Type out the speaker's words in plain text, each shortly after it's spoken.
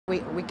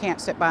We can't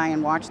sit by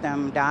and watch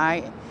them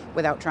die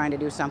without trying to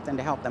do something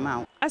to help them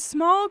out. A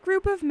small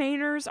group of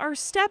Mainers are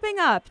stepping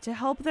up to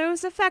help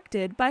those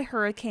affected by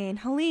Hurricane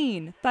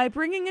Helene by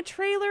bringing a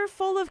trailer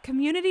full of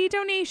community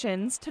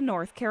donations to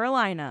North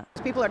Carolina.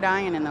 People are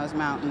dying in those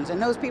mountains,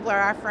 and those people are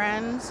our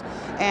friends,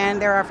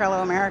 and they're our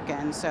fellow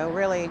Americans. So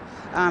really,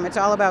 it's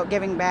all about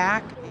giving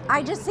back.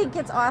 I just think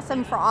it's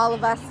awesome for all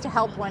of us to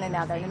help one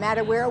another, no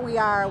matter where we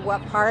are,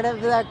 what part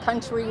of the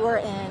country we're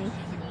in.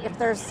 If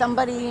there's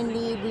somebody in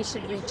need, we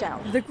should reach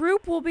out. The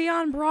group will be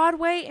on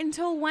Broadway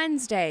until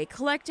Wednesday,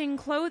 collecting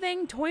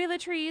clothing,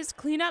 toiletries,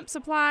 cleanup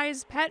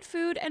supplies, pet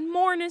food, and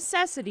more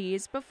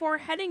necessities before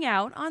heading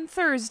out on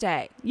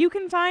Thursday. You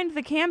can find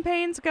the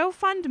campaign's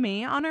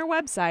GoFundMe on our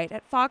website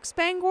at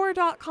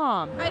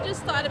foxbangor.com. I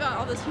just thought about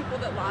all those people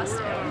that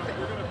lost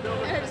everything,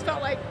 and I just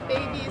felt like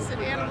babies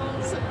and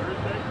animals,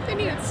 and they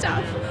needed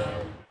stuff.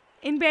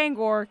 In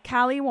Bangor,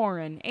 Callie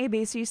Warren,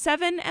 ABC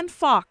 7 and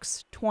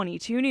Fox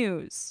 22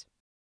 News.